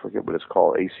I forget what it's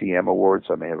called, ACM Awards.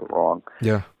 I may have it wrong.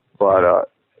 Yeah. But,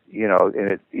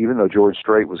 and even though George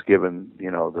Strait was given,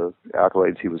 the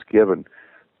accolades he was given,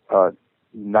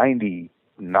 99%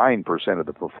 of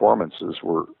the performances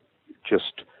were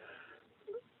just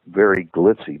very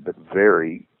glitzy, but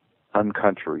very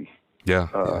uncountry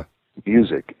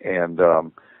music. And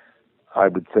I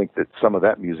would think that some of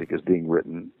that music is being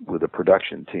written with a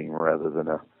production team rather than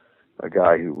a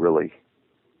guy who really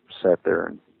sat there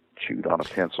and chewed on a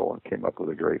pencil and came up with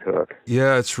a great hook.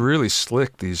 Yeah, it's really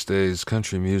slick these days,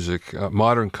 country music,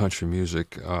 modern country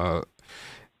music. And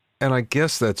I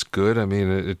guess that's good. I mean,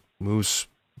 it moves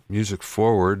music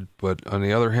forward, but on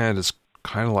the other hand, it's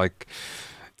kind of like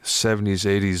 70s,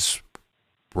 80s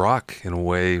rock in a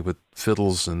way, with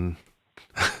fiddles and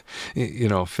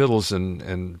fiddles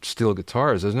and steel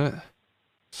guitars, isn't it?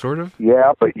 Sort of.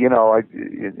 Yeah, but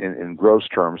in gross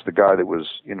terms, the guy that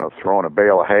was throwing a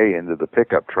bale of hay into the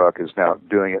pickup truck is now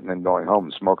doing it and then going home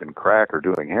and smoking crack or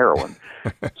doing heroin.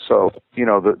 So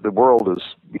the world has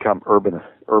become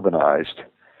urbanized,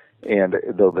 and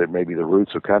though there may be the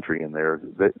roots of country in there,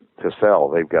 to sell,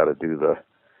 they've got to do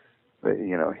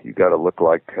you got to look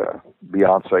like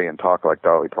Beyonce and talk like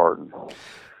Dolly Parton.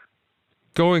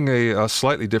 Going a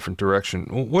slightly different direction,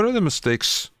 what are the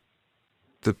mistakes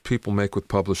that people make with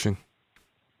publishing?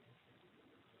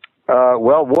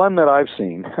 Well, one that I've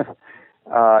seen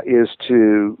is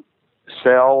to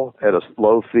sell at a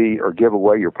low fee or give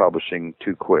away your publishing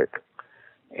too quick.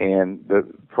 And the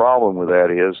problem with that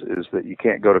is that you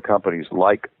can't go to companies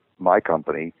like my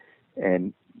company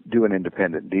and do an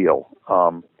independent deal.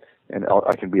 And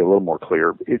I can be a little more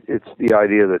clear. It's the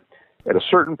idea that at a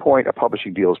certain point, a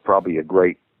publishing deal is probably a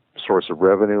great source of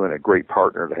revenue and a great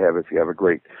partner to have if you have a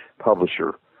great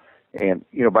publisher. And,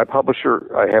 by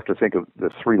publisher, I have to think of the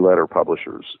three-letter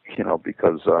publishers,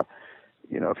 because,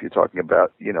 if you're talking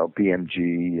about,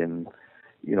 BMG and,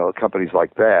 companies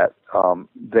like that,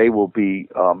 they will be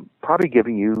probably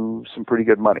giving you some pretty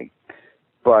good money.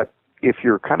 But if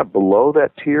you're kind of below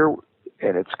that tier,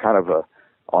 and it's kind of a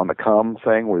on-the-come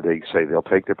thing where they say they'll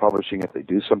take their publishing if they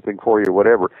do something for you or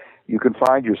whatever, you can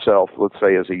find yourself, let's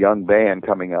say, as a young band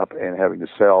coming up and having to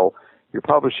sell your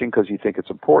publishing because you think it's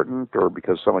important or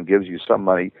because someone gives you some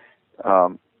money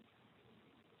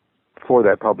for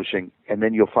that publishing, and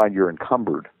then you'll find you're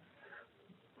encumbered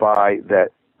by that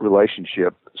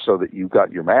relationship so that you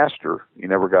got your master. You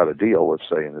never got a deal, let's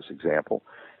say, in this example,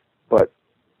 but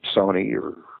Sony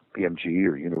or BMG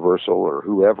or Universal or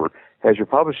whoever has your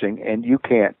publishing, and you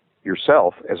can't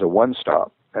yourself as a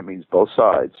one-stop. That means both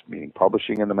sides, meaning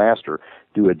publishing and the master,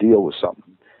 do a deal with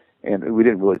something. And we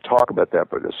didn't really talk about that,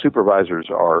 but the supervisors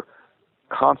are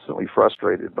constantly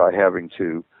frustrated by having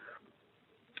to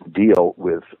deal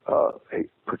with a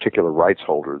particular rights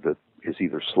holder that is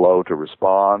either slow to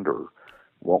respond or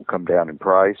won't come down in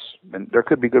price. And there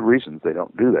could be good reasons they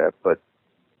don't do that, but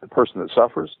the person that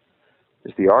suffers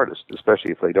is the artist,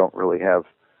 especially if they don't really have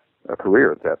a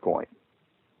career at that point.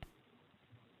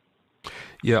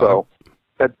 Yeah. So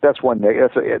that's one thing.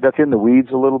 That's in the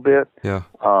weeds a little bit. Yeah.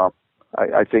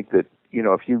 I think that,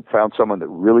 if you found someone that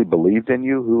really believed in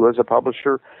you, who was a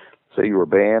publisher, say you were a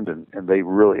band, and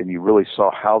you really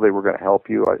saw how they were going to help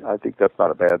you, I think that's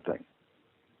not a bad thing.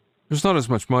 There's not as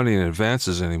much money in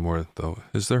advances anymore, though,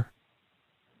 is there?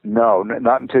 No,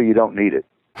 not until you don't need it.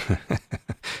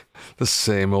 The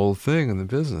same old thing in the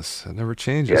business. It never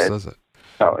changes, does it?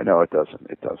 No, it doesn't.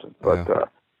 It doesn't. But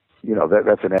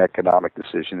that's an economic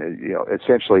decision.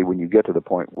 Essentially, when you get to the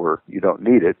point where you don't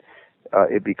need it,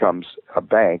 it becomes a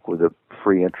bank with a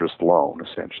free interest loan,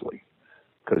 essentially,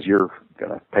 because you're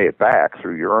going to pay it back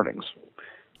through your earnings.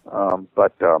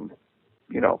 But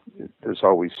there's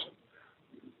always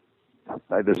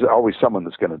someone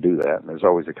that's going to do that, and there's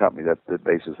always a company that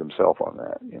bases themselves on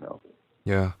that.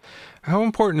 Yeah. How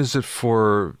important is it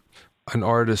for an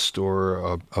artist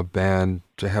or a band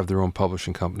to have their own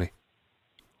publishing company?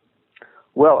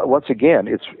 Well, once again,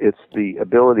 it's the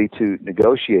ability to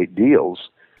negotiate deals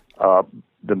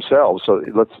themselves. So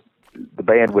the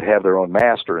band would have their own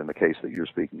master in the case that you're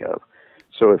speaking of.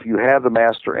 So if you have the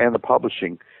master and the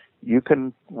publishing, you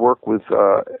can work with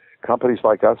companies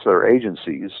like us that are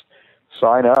agencies,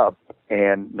 sign up,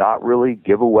 and not really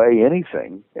give away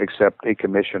anything except a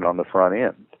commission on the front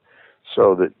end.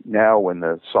 So that now when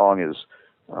the song is,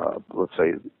 let's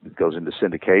say it goes into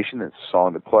syndication, it's a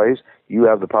song that plays, you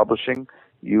have the publishing,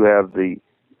 you have the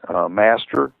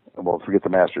master. Well, forget the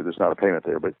master, there's not a payment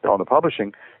there, but on the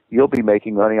publishing, you'll be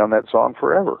making money on that song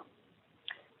forever.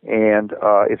 And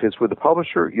if it's with the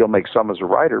publisher, you'll make some as a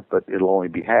writer, but it'll only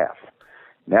be half.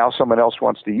 Now someone else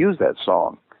wants to use that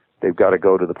song. They've got to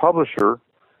go to the publisher,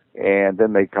 and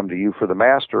then they come to you for the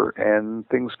master, and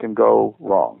things can go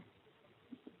wrong.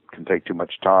 It can take too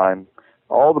much time.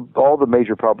 All the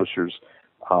major publishers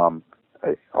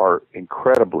are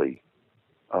incredibly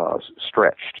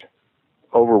stretched,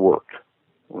 overworked.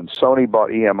 When Sony bought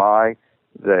EMI,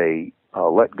 they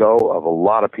let go of a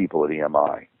lot of people at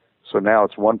EMI. So now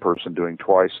it's one person doing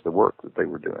twice the work that they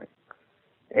were doing.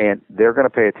 And they're going to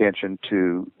pay attention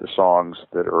to the songs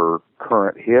that are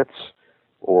current hits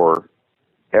or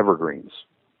evergreens.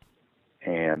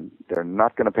 And they're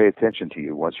not going to pay attention to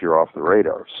you once you're off the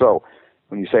radar. So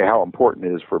when you say how important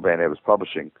it is for a band to have its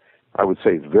publishing, I would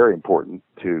say it's very important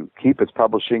to keep its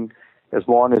publishing as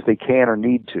long as they can or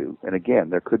need to. And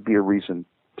again, there could be a reason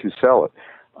to sell it.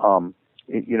 And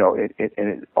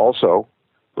also,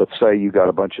 let's say you got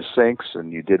a bunch of syncs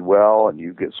and you did well and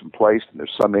you get some placed and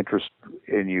there's some interest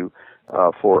in you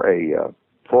for a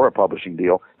publishing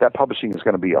deal. That publishing is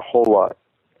going to be a whole lot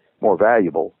more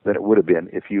valuable than it would have been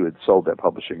if you had sold that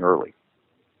publishing early.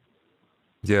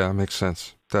 Yeah, it makes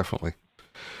sense. Definitely.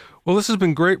 Well, this has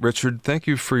been great, Richard. Thank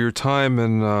you for your time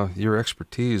and your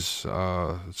expertise.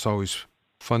 It's always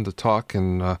fun to talk,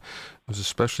 and it was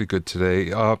especially good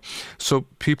today. So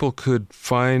people could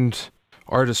find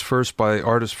Artists First by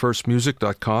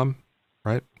artistfirstmusic.com,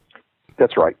 right?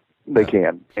 That's right. They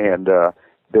can. And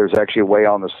there's actually a way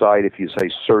on the site, if you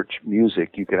say search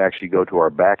music, you can actually go to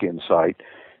our back-end site,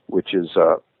 which is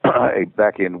a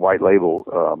back-end white label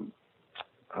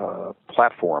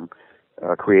platform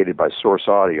created by Source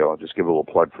Audio. I'll just give a little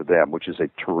plug for them, which is a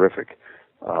terrific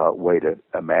way to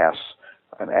amass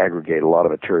and aggregate a lot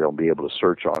of material and be able to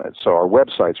search on it. So our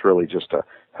website's really just a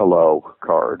hello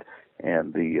card,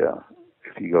 and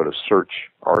if you go to search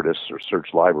artists or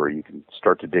search library, you can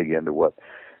start to dig into what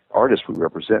artists we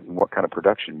represent and what kind of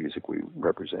production music we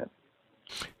represent.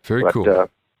 Very cool.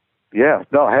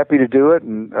 Happy to do it,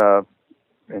 and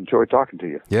enjoy talking to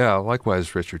you. Yeah,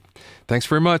 likewise, Richard. Thanks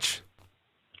very much.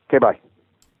 Okay, bye.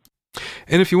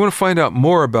 And if you want to find out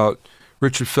more about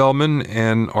Richard Feldman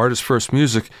and Artists First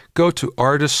Music, go to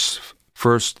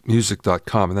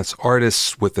artistsfirstmusic.com, and that's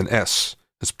artists with an S.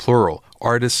 It's plural,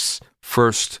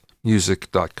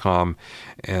 artistsfirstmusic.com,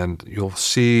 and you'll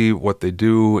see what they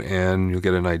do, and you'll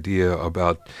get an idea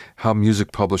about how music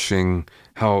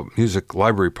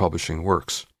library publishing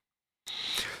works.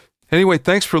 Anyway,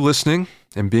 thanks for listening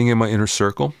and being in my inner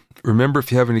circle. Remember,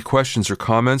 if you have any questions or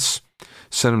comments,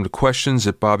 Send them to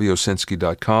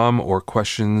questions@bobbyowsinski.com or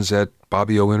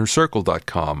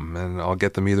questions@bobbyoinnercircle.com, and I'll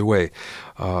get them either way.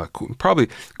 Probably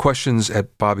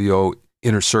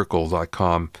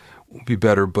questions@bobbyoinnercircle.com would be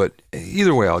better, but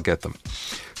either way I'll get them.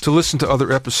 To listen to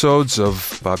other episodes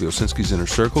of Bobby Owsinski's Inner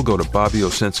Circle, go to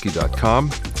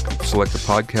bobbyowsinski.com, select the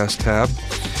podcast tab,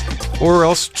 or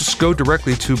else just go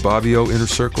directly to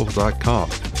bobbyoinnercircle.com.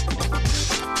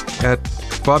 At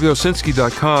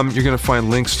bobbyowsinski.com, you're going to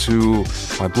find links to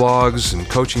my blogs and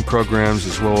coaching programs,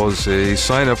 as well as a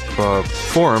sign-up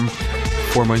form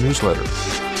for my newsletter.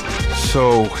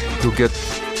 So you'll get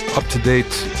up-to-date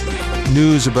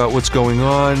news about what's going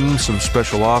on, some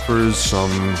special offers,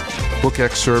 some book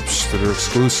excerpts that are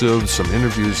exclusive, some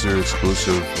interviews that are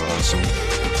exclusive, some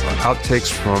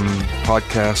outtakes from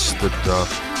podcasts that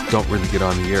don't really get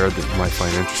on the air that you might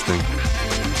find interesting.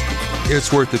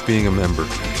 It's worth it being a member.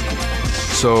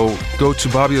 So go to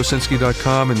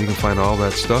bobbyowsinski.com and you can find all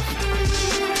that stuff.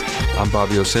 I'm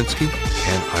Bobby Owsinski,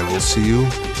 and I will see you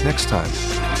next time.